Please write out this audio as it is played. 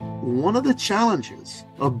One of the challenges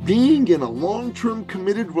of being in a long-term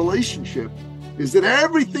committed relationship is that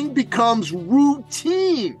everything becomes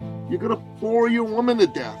routine. You're going to bore your woman to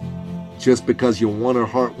death. Just because you won her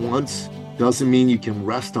heart once doesn't mean you can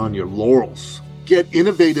rest on your laurels. Get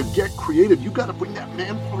innovative, get creative. You got to bring that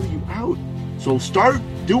man part of you out. So start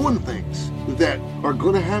doing things that are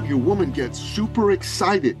going to have your woman get super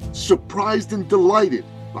excited, surprised, and delighted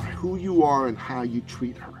by who you are and how you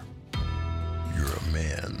treat her. You're a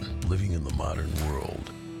man living in the modern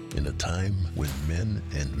world, in a time when men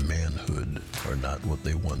and manhood are not what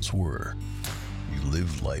they once were. You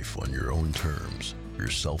live life on your own terms. You're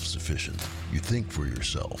self-sufficient. You think for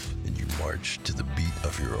yourself, and you march to the beat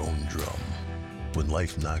of your own drum. When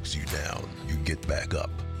life knocks you down, you get back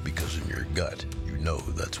up, because in your gut, you know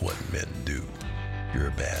that's what men do. You're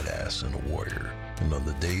a badass and a warrior. And on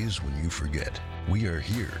the days when you forget, we are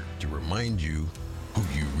here to remind you who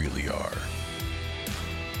you really are.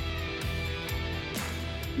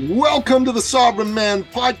 Welcome to the Sovereign Man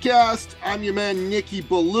Podcast. I'm your man, Nicky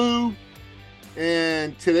Ballou.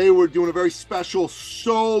 And today we're doing a very special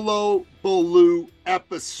solo Ballou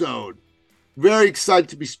episode. Very excited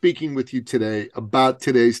to be speaking with you today about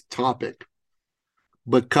today's topic,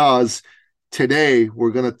 because today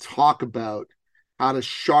we're going to talk about how to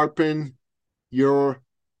sharpen your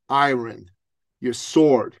iron, your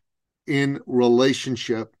sword, in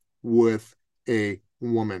relationship with a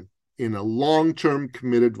woman, in a long-term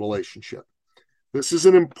committed relationship. This is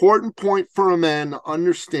an important point for a man to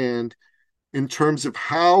understand in terms of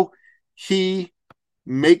how he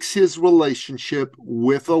makes his relationship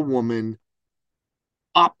with a woman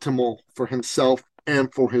optimal for himself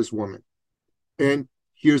and for his woman. And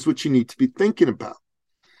here's what you need to be thinking about.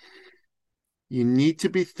 You need to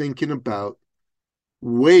be thinking about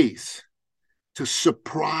ways to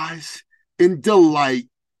surprise and delight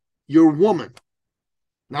your woman.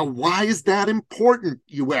 Now, why is that important,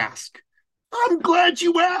 you ask? I'm glad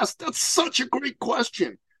you asked. That's such a great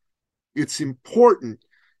question. It's important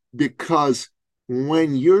because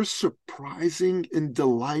when you're surprising and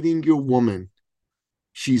delighting your woman,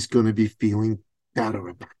 she's going to be feeling better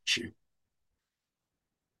about you.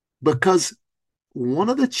 Because one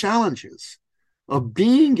of the challenges of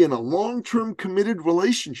being in a long-term committed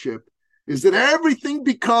relationship is that everything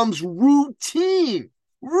becomes routine.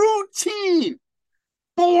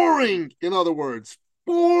 Boring, in other words.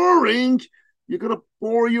 Boring. You're going to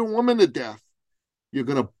bore your woman to death. You're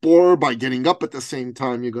going to bore her by getting up at the same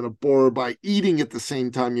time. You're going to bore her by eating at the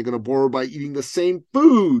same time. You're going to bore her by eating the same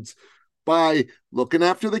foods, by looking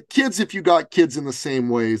after the kids if you got kids in the same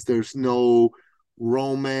ways. There's no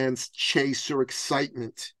romance, chase, or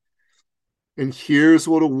excitement. And here's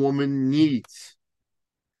what a woman needs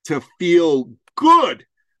to feel good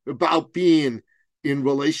about being in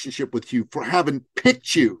relationship with you, for having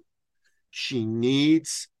picked you. She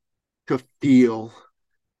needs to feel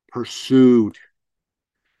pursued.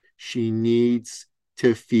 She needs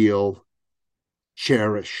to feel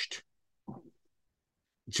cherished.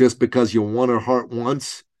 Just because you won her heart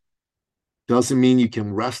once doesn't mean you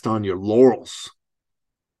can rest on your laurels.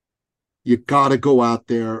 You got to go out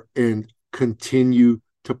there and continue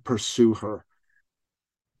to pursue her.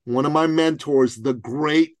 One of my mentors, the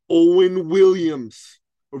great Owen Williams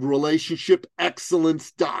of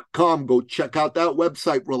relationshipexcellence.com, go check out that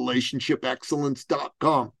website,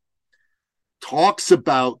 relationshipexcellence.com, talks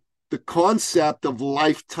about the concept of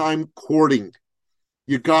lifetime courting.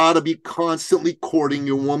 You got to be constantly courting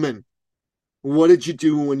your woman. What did you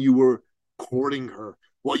do when you were courting her?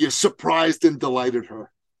 Well, you surprised and delighted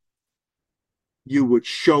her. You would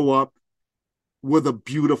show up with a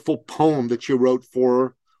beautiful poem that you wrote for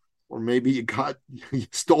her, or maybe you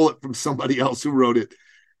stole it from somebody else who wrote it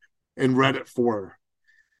and read it for her.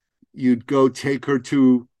 You'd go take her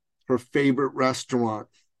to her favorite restaurant.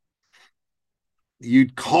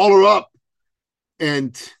 You'd call her up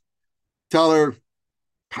and tell her,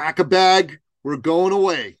 pack a bag, we're going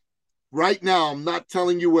away. Right now, I'm not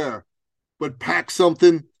telling you where, but pack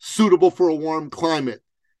something suitable for a warm climate.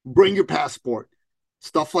 Bring your passport.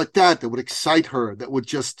 Stuff like that would excite her, that would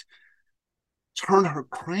just turn her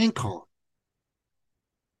crank on.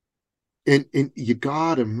 And you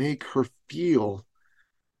got to make her feel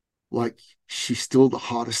like she's still the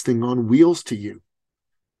hottest thing on wheels to you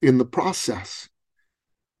in the process.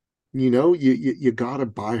 You know, you got to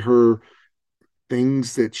buy her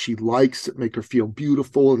things that she likes that make her feel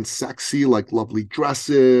beautiful and sexy, like lovely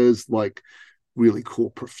dresses, like really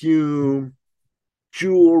cool perfume,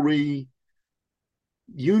 jewelry.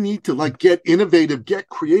 You need to get innovative, get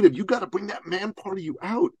creative. You got to bring that man part of you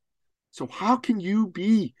out. So how can you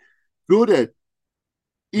be good at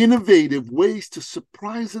innovative ways to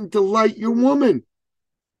surprise and delight your woman?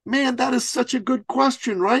 Man, that is such a good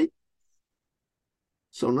question, right?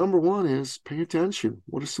 So number one is pay attention.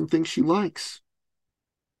 What are some things she likes?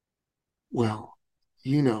 Well,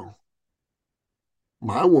 you know,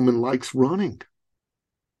 my woman likes running.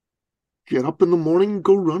 Get up in the morning and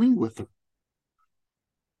go running with her.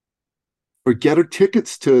 Or get her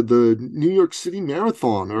tickets to the New York City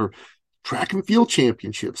Marathon or track and field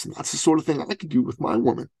championships. And that's the sort of thing I could do with my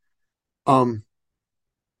woman. Um,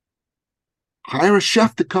 Hire a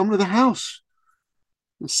chef to come to the house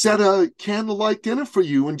and set a candlelight dinner for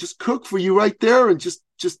you and just cook for you right there and just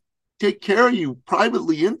take care of you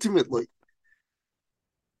privately, intimately.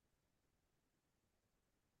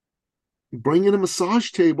 Bring in a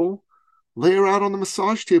massage table, lay her out on the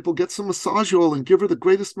massage table, get some massage oil, and give her the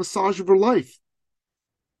greatest massage of her life.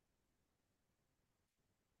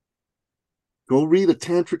 Go read a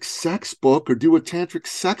tantric sex book or do a tantric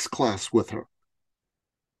sex class with her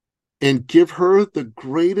and give her the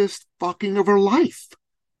greatest fucking of her life.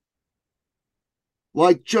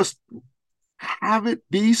 Like, just have it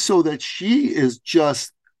be so that she is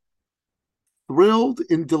just thrilled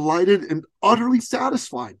and delighted and utterly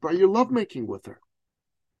satisfied by your lovemaking with her.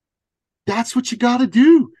 That's what you got to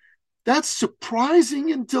do. That's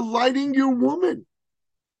surprising and delighting your woman.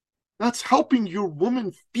 That's helping your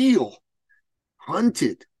woman feel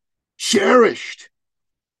hunted, cherished,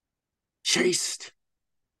 chased.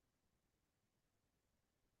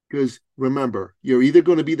 Because remember, you're either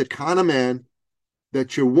going to be the kind of man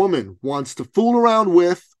that your woman wants to fool around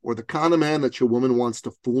with or the kind of man that your woman wants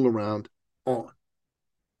to fool around on.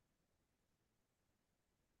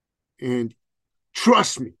 And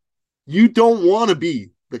trust me, you don't want to be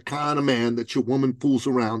the kind of man that your woman fools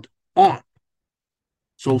around on.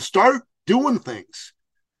 So start doing things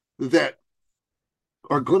that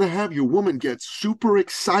are going to have your woman get super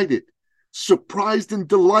excited, surprised, and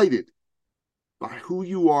delighted by who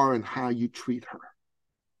you are and how you treat her.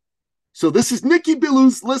 So this is Nicky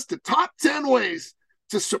Billou's list of top 10 ways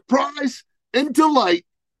to surprise and delight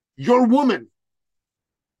your woman.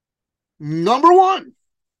 Number one,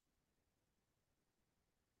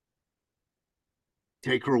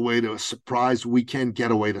 take her away to a surprise weekend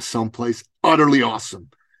getaway to someplace utterly awesome.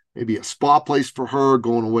 Maybe a spa place for her,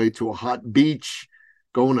 going away to a hot beach,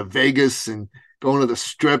 going to Vegas and going to the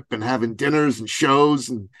strip and having dinners and shows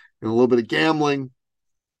and a little bit of gambling,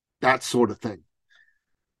 that sort of thing.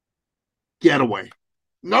 Getaway.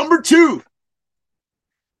 Number two,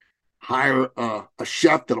 hire a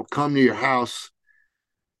chef that'll come to your house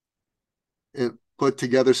and put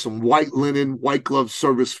together some white linen, white glove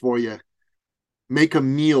service for you. Make a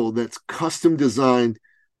meal that's custom designed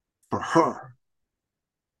for her.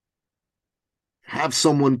 Have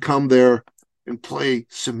someone come there and play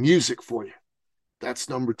some music for you. That's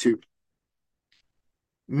number two.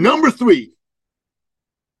 Number three,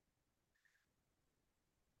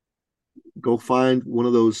 go find one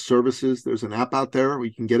of those services. There's an app out there where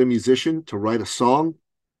you can get a musician to write a song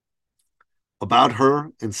about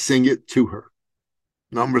her and sing it to her.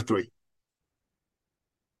 Number three.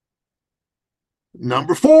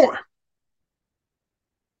 Number four,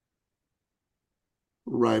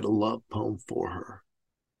 write a love poem for her.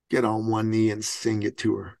 Get on one knee and sing it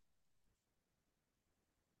to her.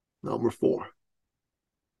 Number four.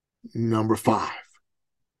 Number five,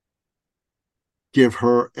 give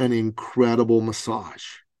her an incredible massage.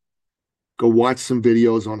 Go watch some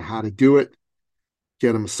videos on how to do it.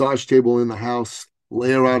 Get a massage table in the house,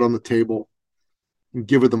 lay her out on the table, and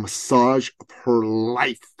give her the massage of her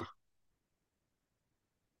life.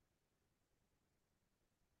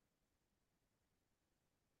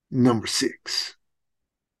 Number six,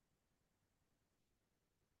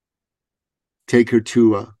 take her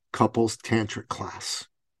to a couples tantric class.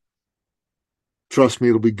 Trust me,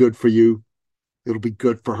 it'll be good for you. It'll be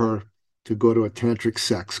good for her to go to a tantric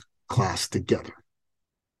sex class together.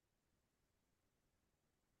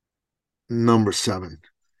 Number seven,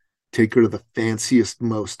 take her to the fanciest,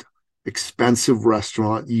 most expensive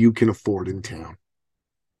restaurant you can afford in town.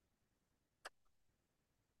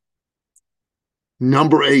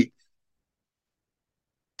 Number eight,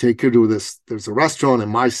 take her to this. There's a restaurant in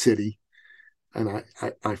my city, and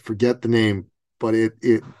I forget the name, but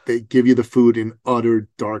they give you the food in utter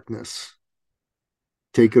darkness.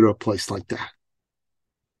 Take her to a place like that.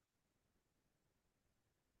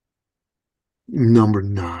 Number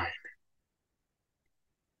nine,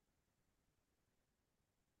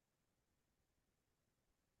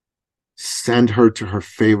 send her to her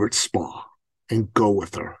favorite spa and go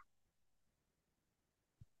with her.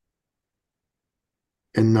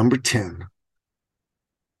 And number 10,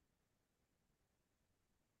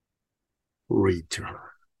 read to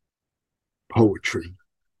her. Poetry,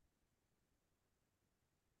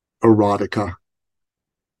 erotica,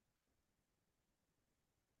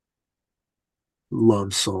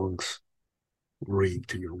 love songs. Read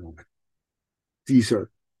to your woman. These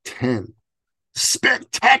are 10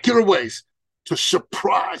 spectacular ways to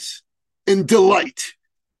surprise and delight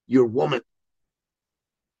your woman.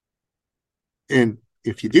 And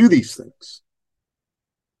if you do these things,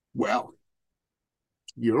 well,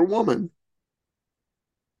 your woman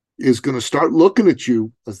is going to start looking at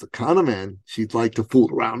you as the kind of man she'd like to fool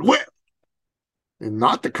around with, and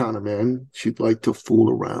not the kind of man she'd like to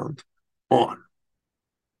fool around on.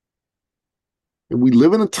 And we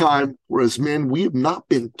live in a time where, as men, we have not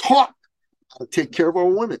been taught how to take care of our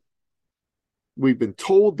women. We've been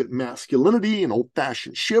told that masculinity and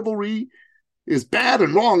old-fashioned chivalry is bad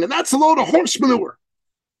and wrong, and that's a load of horse manure.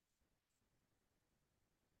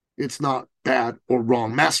 It's not bad or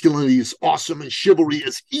wrong. Masculinity is awesome, and chivalry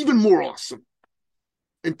is even more awesome.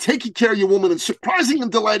 And taking care of your woman and surprising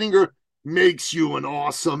and delighting her makes you an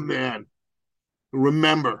awesome man.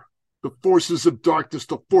 Remember, the forces of darkness,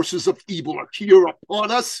 the forces of evil are here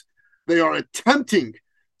upon us. They are attempting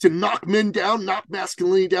to knock men down, knock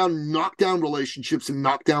masculinity down, knock down relationships, and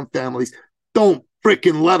knock down families. Don't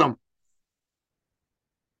freaking let them.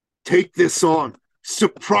 Take this on.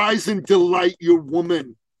 Surprise and delight your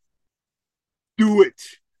woman. Do it.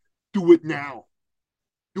 Do it now.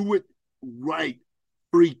 Do it right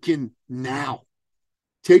freaking now.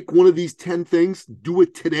 Take one of these 10 things, do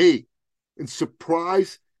it today, and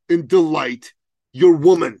surprise and delight your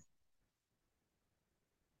woman.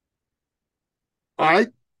 All right?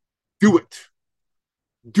 Do it.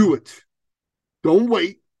 Do it. Don't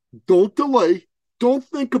wait. Don't delay. Don't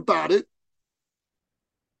think about it.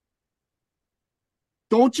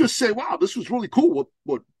 Don't just say, wow, this was really cool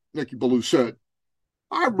what Nicky Ballou said.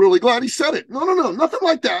 I'm really glad he said it. No, nothing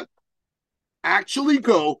like that. Actually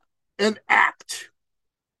go and act.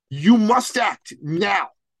 You must act now.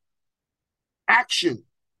 Action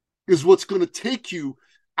is what's going to take you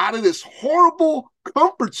out of this horrible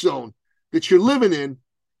comfort zone that you're living in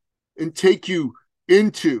and take you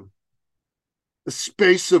into a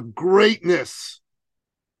space of greatness,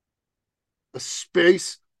 a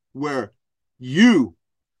space where you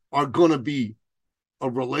are going to be a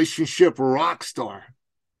relationship rock star.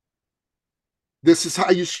 This is how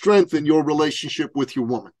you strengthen your relationship with your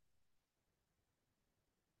woman.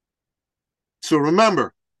 So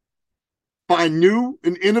remember, find new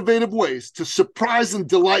and innovative ways to surprise and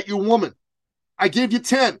delight your woman. I gave you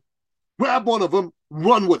 10. Grab one of them,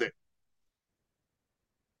 run with it.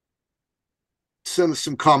 Send us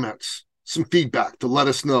some comments, some feedback to let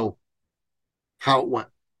us know how it went,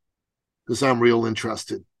 because I'm real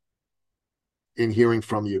interested in hearing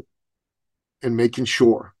from you and making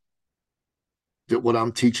sure that what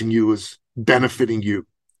I'm teaching you is benefiting you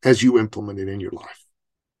as you implement it in your life.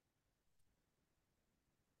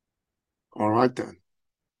 All right, then.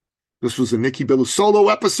 This was a Nicky Ballou solo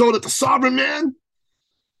episode of The Sovereign Man.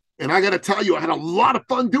 And I got to tell you, I had a lot of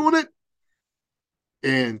fun doing it.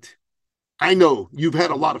 And I know you've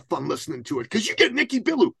had a lot of fun listening to it, because you get Nicky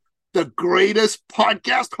Ballou, the greatest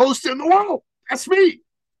podcast host in the world. That's me.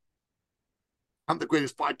 I'm the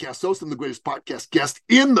greatest podcast host. I'm the greatest podcast guest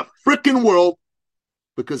in the freaking world,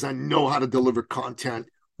 because I know how to deliver content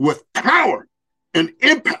with power and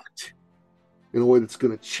impact in a way that's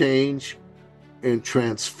going to change and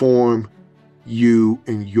transform you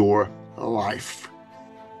and your life.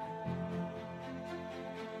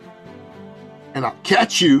 And I'll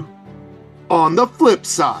catch you on the flip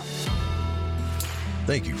side.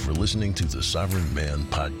 Thank you for listening to the Sovereign Man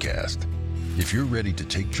Podcast. If you're ready to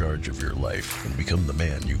take charge of your life and become the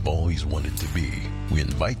man you've always wanted to be, we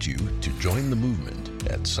invite you to join the movement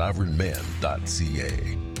at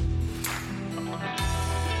sovereignman.ca.